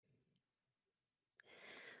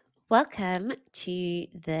Welcome to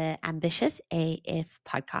the Ambitious AF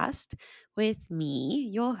podcast with me,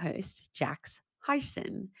 your host, Jacs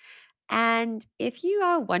Hodgson. And if you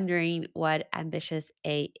are wondering what Ambitious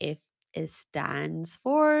AF stands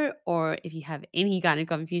for, or if you have any kind of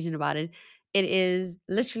confusion about it, it is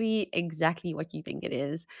literally exactly what you think it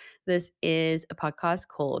is. This is a podcast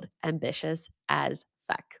called Ambitious as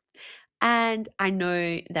Fuck. And I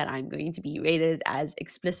know that I'm going to be rated as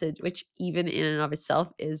explicit, which even in and of itself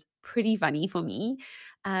is pretty funny for me.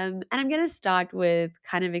 And I'm going to start with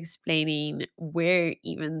kind of explaining where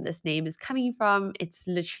even this name is coming from. It's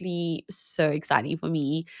literally so exciting for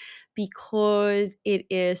me because it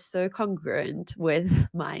is so congruent with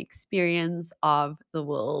my experience of the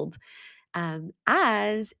world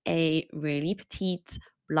as a really petite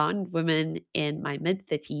blonde woman in my mid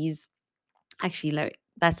 30s. Actually, no,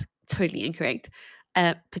 that's totally incorrect.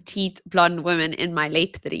 A petite blonde woman in my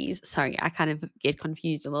late 30s. Sorry, I kind of get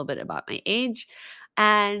confused a little bit about my age.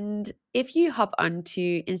 And if you hop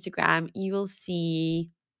onto Instagram, you will see,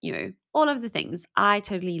 all of the things. I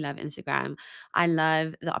totally love Instagram. I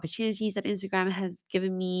love the opportunities that Instagram has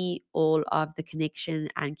given me, all of the connection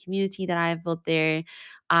and community that I have built there.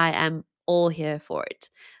 I am all here for it.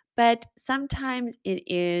 But sometimes it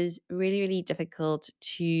is really, really difficult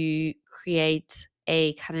to create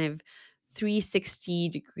a kind of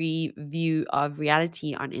 360-degree view of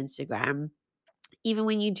reality on Instagram. Even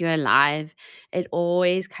when you do a live, it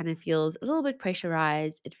always kind of feels a little bit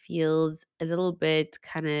pressurized. It feels a little bit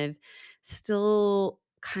kind of still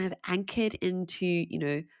kind of anchored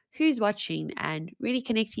into, who's watching and really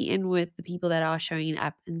connecting in with the people that are showing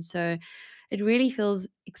up. And so it really feels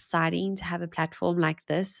exciting to have a platform like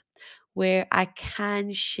this where I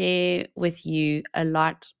can share with you a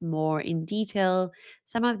lot more in detail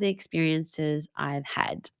some of the experiences I've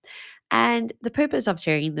had. And the purpose of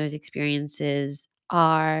sharing those experiences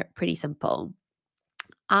are pretty simple.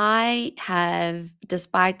 I have,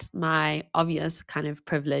 despite my obvious kind of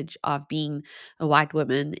privilege of being a white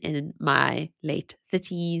woman in my late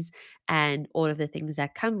 30s and all of the things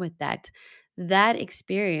that come with that, that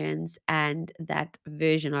experience and that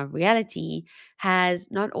version of reality has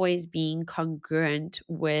not always been congruent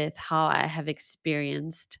with how I have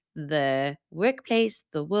experienced the workplace,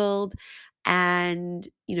 the world. And,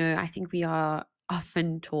 I think we are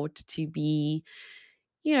often taught to be,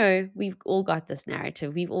 we've all got this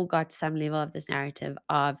narrative. We've all got some level of this narrative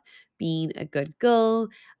of being a good girl,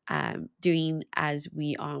 doing as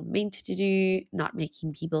we are meant to do, not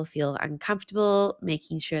making people feel uncomfortable,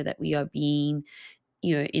 making sure that we are being,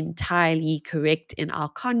 entirely correct in our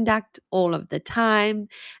conduct all of the time.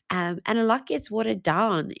 And a lot gets watered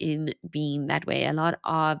down in being that way. A lot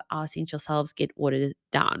of our essential selves get watered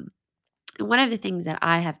down. And one of the things that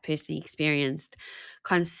I have personally experienced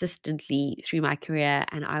consistently through my career,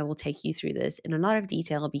 and I will take you through this in a lot of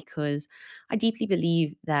detail because I deeply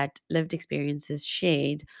believe that lived experiences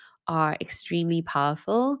shared are extremely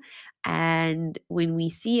powerful. And when we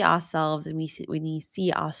see ourselves and when we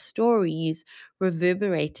see our stories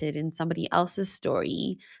reverberated in somebody else's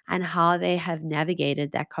story and how they have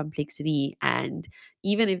navigated that complexity, and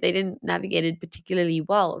even if they didn't navigate it particularly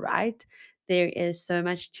well, right? There is so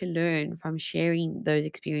much to learn from sharing those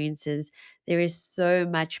experiences. There is so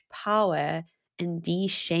much power in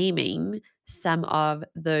de-shaming some of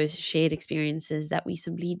those shared experiences that we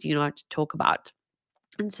simply do not talk about.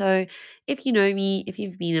 And so, if you know me, if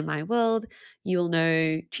you've been in my world, you will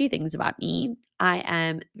know two things about me. I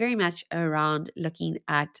am very much around looking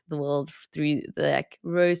at the world through the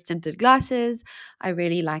rose tinted glasses. I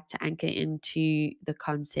really like to anchor into the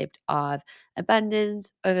concept of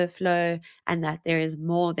abundance, overflow, and that there is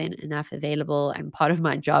more than enough available. And part of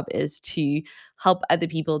my job is to help other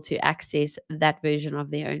people to access that version of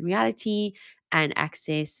their own reality and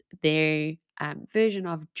access their version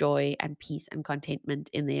of joy and peace and contentment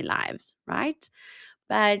in their lives, right?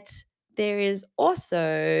 But there is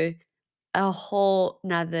also a whole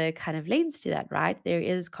nother kind of lens to that, right? There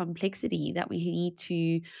is complexity that we need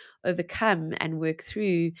to overcome and work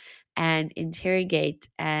through and interrogate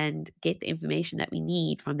and get the information that we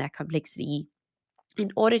need from that complexity in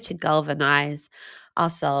order to galvanize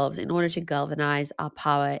ourselves, in order to galvanize our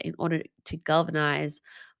power, in order to galvanize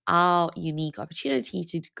our unique opportunity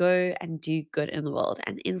to go and do good in the world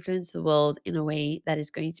and influence the world in a way that is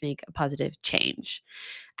going to make a positive change.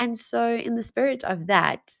 And so, in the spirit of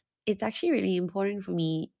that, it's actually really important for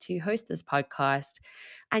me to host this podcast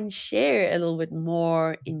and share a little bit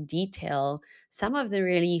more in detail some of the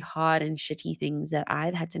really hard and shitty things that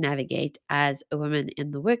I've had to navigate as a woman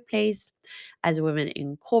in the workplace, as a woman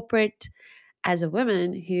in corporate, as a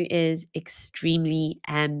woman who is extremely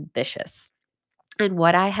ambitious. and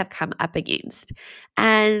what I have come up against.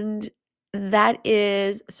 And that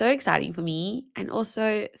is so exciting for me and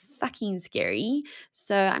also fucking scary.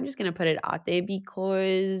 So I'm just going to put it out there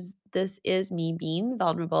because this is me being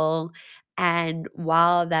vulnerable. And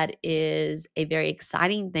while that is a very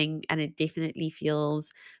exciting thing and it definitely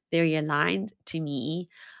feels very aligned to me,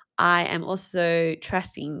 I am also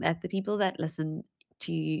trusting that the people that listen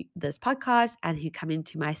to this podcast and who come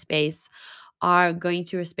into my space are going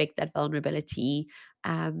to respect that vulnerability.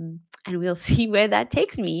 And we'll see where that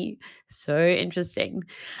takes me. So interesting.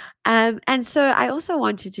 And so I also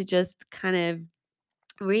wanted to just kind of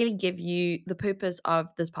really give you the purpose of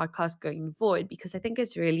this podcast going forward because I think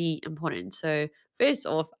it's really important. So, first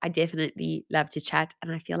off, I definitely love to chat,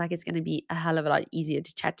 and I feel like it's going to be a hell of a lot easier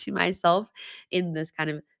to chat to myself in this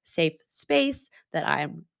kind of safe space that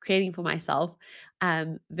I'm creating for myself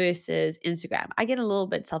versus Instagram. I get a little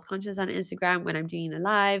bit self conscious on Instagram when I'm doing a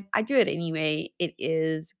live. I do it anyway. It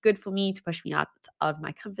is good for me to push me out of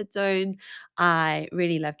my comfort zone. I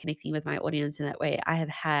really love connecting with my audience in that way. I have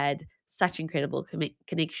had such incredible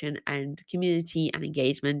connection and community and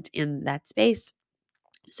engagement in that space.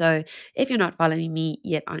 So if you're not following me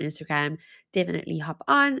yet on Instagram, definitely hop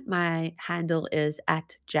on. My handle is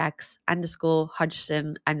at Jacs underscore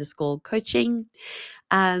Hodgson underscore coaching.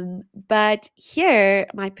 But here,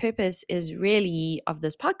 my purpose is really of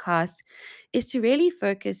this podcast is to really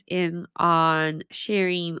focus in on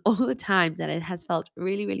sharing all the times that it has felt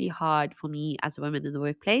really, really hard for me as a woman in the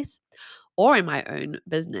workplace or in my own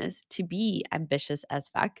business to be ambitious as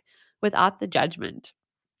fuck without the judgment,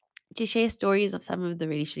 to share stories of some of the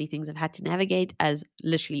really shitty things I've had to navigate as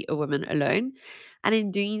literally a woman alone. And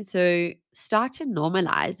in doing so, start to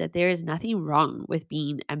normalize that there is nothing wrong with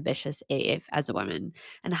being ambitious AF as a woman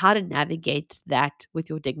and how to navigate that with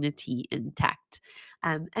your dignity intact.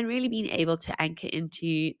 And really being able to anchor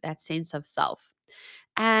into that sense of self.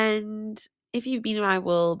 And if you've been in my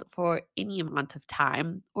world for any amount of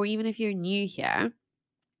time, or even if you're new here,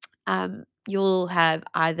 you'll have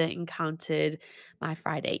either encountered my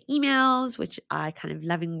Friday emails, which I kind of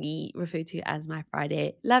lovingly refer to as my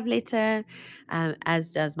Friday love letter,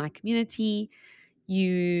 as does my community.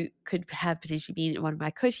 You could have potentially been in one of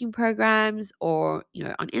my coaching programs or,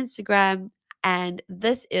 on Instagram. And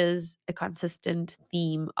this is a consistent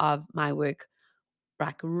theme of my work,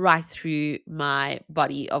 like right through my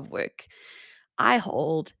body of work. I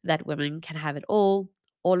hold that women can have it all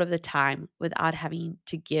of the time, without having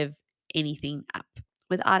to give anything up,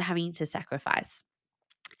 without having to sacrifice.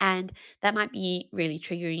 And that might be really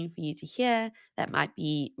triggering for you to hear. That might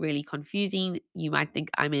be really confusing. You might think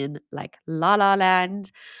I'm in like la la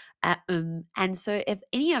land. And so, if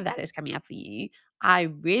any of that is coming up for you, I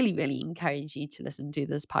really, really encourage you to listen to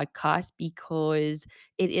this podcast because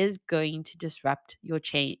it is going to disrupt your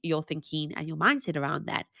thinking and your mindset around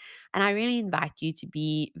that. And I really invite you to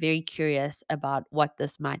be very curious about what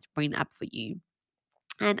this might bring up for you.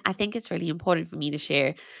 And I think it's really important for me to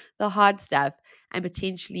share the hard stuff and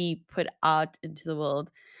potentially put out into the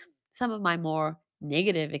world some of my more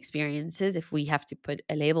negative experiences, if we have to put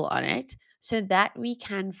a label on it, so that we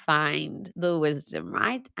can find the wisdom,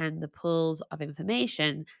 right? And the pools of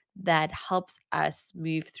information that helps us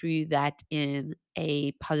move through that in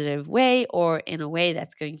a positive way or in a way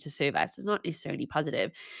that's going to serve us. It's not necessarily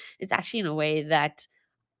positive, it's actually in a way that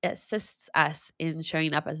assists us in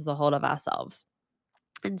showing up as the whole of ourselves.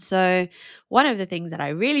 And so, one of the things that I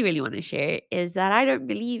really, really want to share is that I don't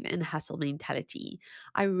believe in hustle mentality.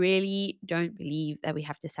 I really don't believe that we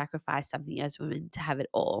have to sacrifice something as women to have it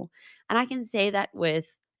all. And I can say that with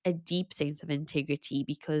a deep sense of integrity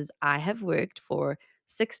because I have worked for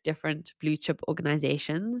 6 different blue chip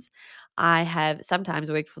organizations. I have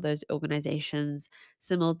sometimes worked for those organizations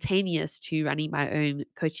simultaneous to running my own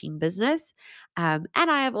coaching business. And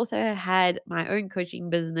I have also had my own coaching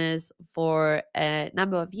business for a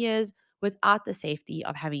number of years without the safety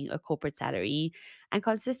of having a corporate salary. And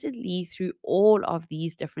consistently through all of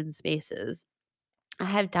these different spaces, I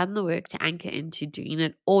have done the work to anchor into doing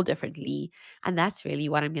it all differently. And that's really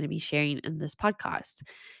what I'm going to be sharing in this podcast.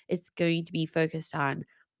 It's going to be focused on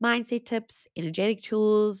mindset tips, energetic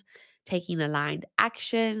tools, taking aligned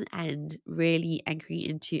action, and really anchoring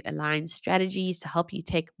into aligned strategies to help you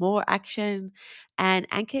take more action and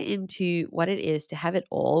anchor into what it is to have it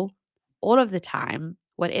all of the time,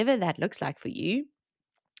 whatever that looks like for you.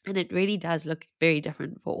 And it really does look very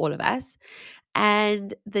different for all of us,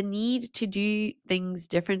 and the need to do things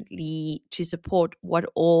differently to support what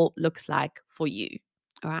all looks like for you.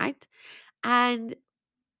 All right. And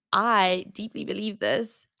I deeply believe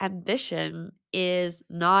this. Ambition is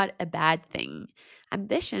not a bad thing.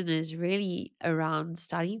 Ambition is really around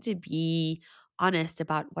starting to be honest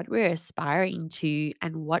about what we're aspiring to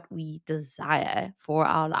and what we desire for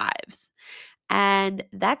our lives. And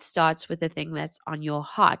that starts with the thing that's on your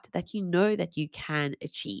heart that you know that you can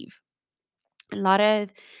achieve. A lot of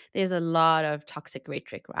There's a lot of toxic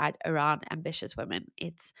rhetoric, right, around ambitious women.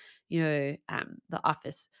 It's, the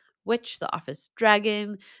office witch, the office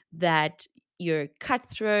dragon, that you're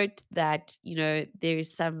cutthroat, that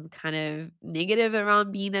there's some kind of negative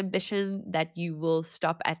around being ambition, that you will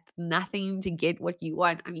stop at nothing to get what you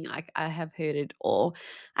want. I mean, like, I have heard it all,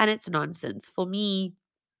 and it's nonsense. For me,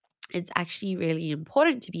 it's actually really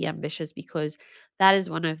important to be ambitious because that is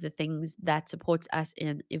one of the things that supports us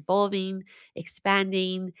in evolving,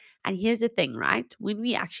 expanding. And here's the thing, right? When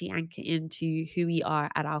we actually anchor into who we are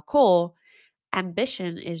at our core,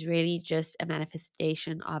 ambition is really just a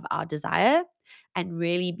manifestation of our desire and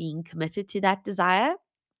really being committed to that desire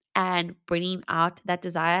and bringing out that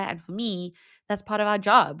desire. And for me, that's part of our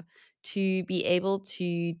job, to be able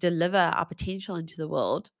to deliver our potential into the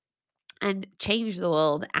world and change the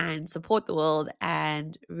world and support the world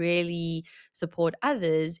and really support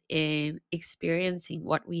others in experiencing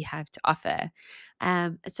what we have to offer.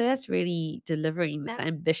 So that's really delivering that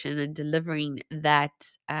ambition and delivering that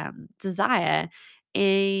desire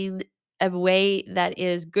in a way that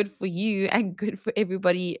is good for you and good for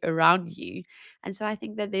everybody around you. And so I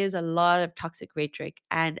think that there's a lot of toxic rhetoric.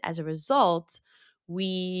 And as a result,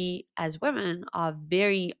 we as women are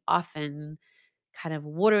very often kind of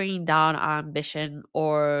watering down our ambition,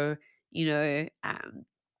 or you know um,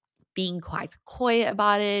 being quite coy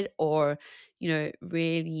about it, or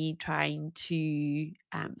really trying to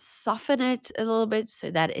soften it a little bit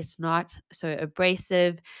so that it's not so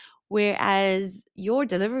abrasive, whereas your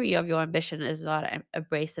delivery of your ambition is not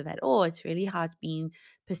abrasive at all. It's really how it's being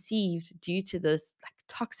perceived due to this like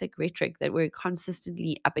toxic rhetoric that we're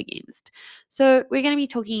consistently up against. So we're going to be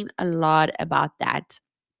talking a lot about that,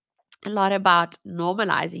 a lot about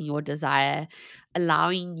normalizing your desire,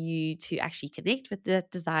 allowing you to actually connect with that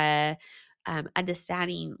desire,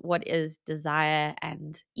 understanding what is desire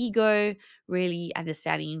and ego, really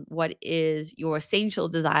understanding what is your essential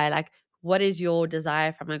desire, like what is your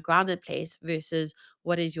desire from a grounded place versus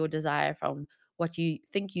what is your desire from what you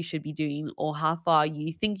think you should be doing or how far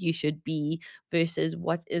you think you should be versus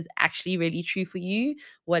what is actually really true for you.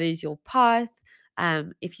 What is your path?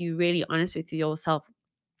 If you're really honest with yourself,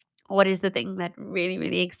 what is the thing that really,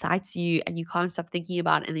 really excites you and you can't stop thinking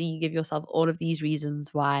about? And then you give yourself all of these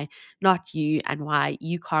reasons why not you and why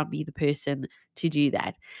you can't be the person to do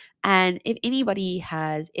that. And if anybody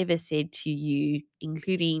has ever said to you,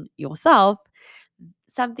 including yourself,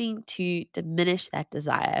 something to diminish that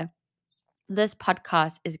desire, this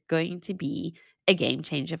podcast is going to be a game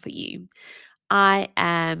changer for you. I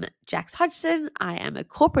am Jacs Hodgson. I am a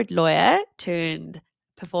corporate lawyer turned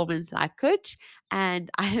performance life coach,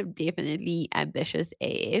 and I am definitely ambitious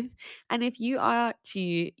AF. And if you are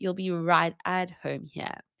too, you'll be right at home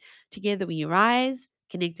here. Together we rise,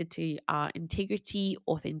 connected to our integrity,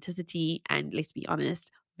 authenticity, and let's be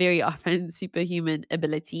honest, very often superhuman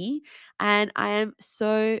ability. And I am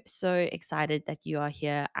so, so excited that you are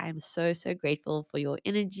here. I am so, so grateful for your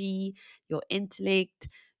energy, your intellect,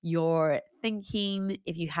 your thinking.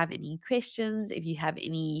 If you have any questions, if you have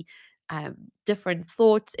any different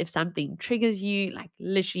thoughts, if something triggers you, like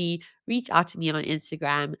literally reach out to me on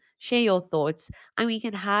Instagram, share your thoughts, and we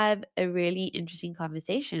can have a really interesting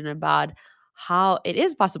conversation about how it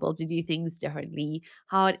is possible to do things differently,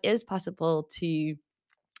 how it is possible to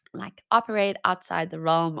like operate outside the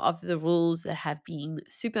realm of the rules that have been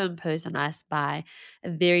superimposed on us by a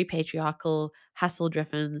very patriarchal, hustle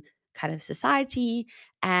driven kind of society.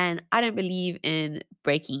 And I don't believe in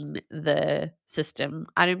breaking the system.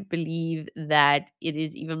 I don't believe that it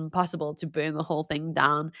is even possible to burn the whole thing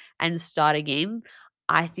down and start again.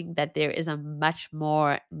 I think that there is a much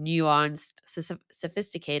more nuanced,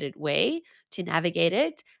 sophisticated way to navigate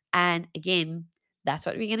it. And again, that's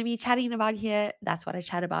what we're going to be chatting about here. That's what I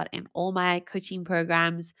chat about in all my coaching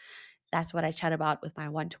programs. That's what I chat about with my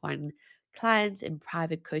one to one clients in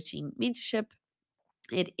private coaching mentorship.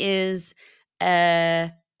 It is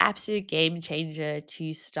a absolute game changer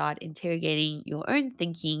to start interrogating your own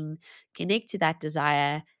thinking, connect to that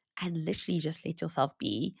desire, and literally just let yourself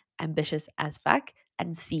be ambitious as fuck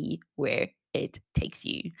and see where it takes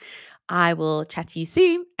you. I will chat to you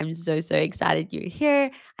soon. I'm so, so excited you're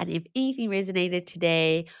here. And if anything resonated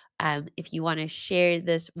today, if you want to share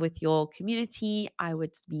this with your community, I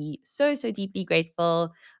would be so, so deeply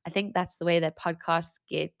grateful. I think that's the way that podcasts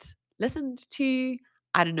get listened to.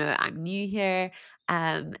 I don't know, I'm new here.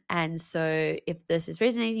 And so if this is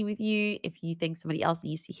resonating with you, if you think somebody else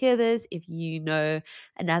needs to hear this, if you know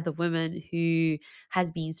another woman who has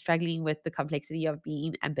been struggling with the complexity of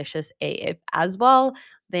being ambitious AF as well,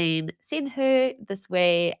 then send her this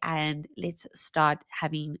way and let's start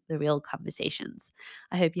having the real conversations.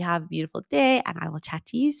 I hope you have a beautiful day and I will chat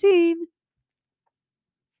to you soon.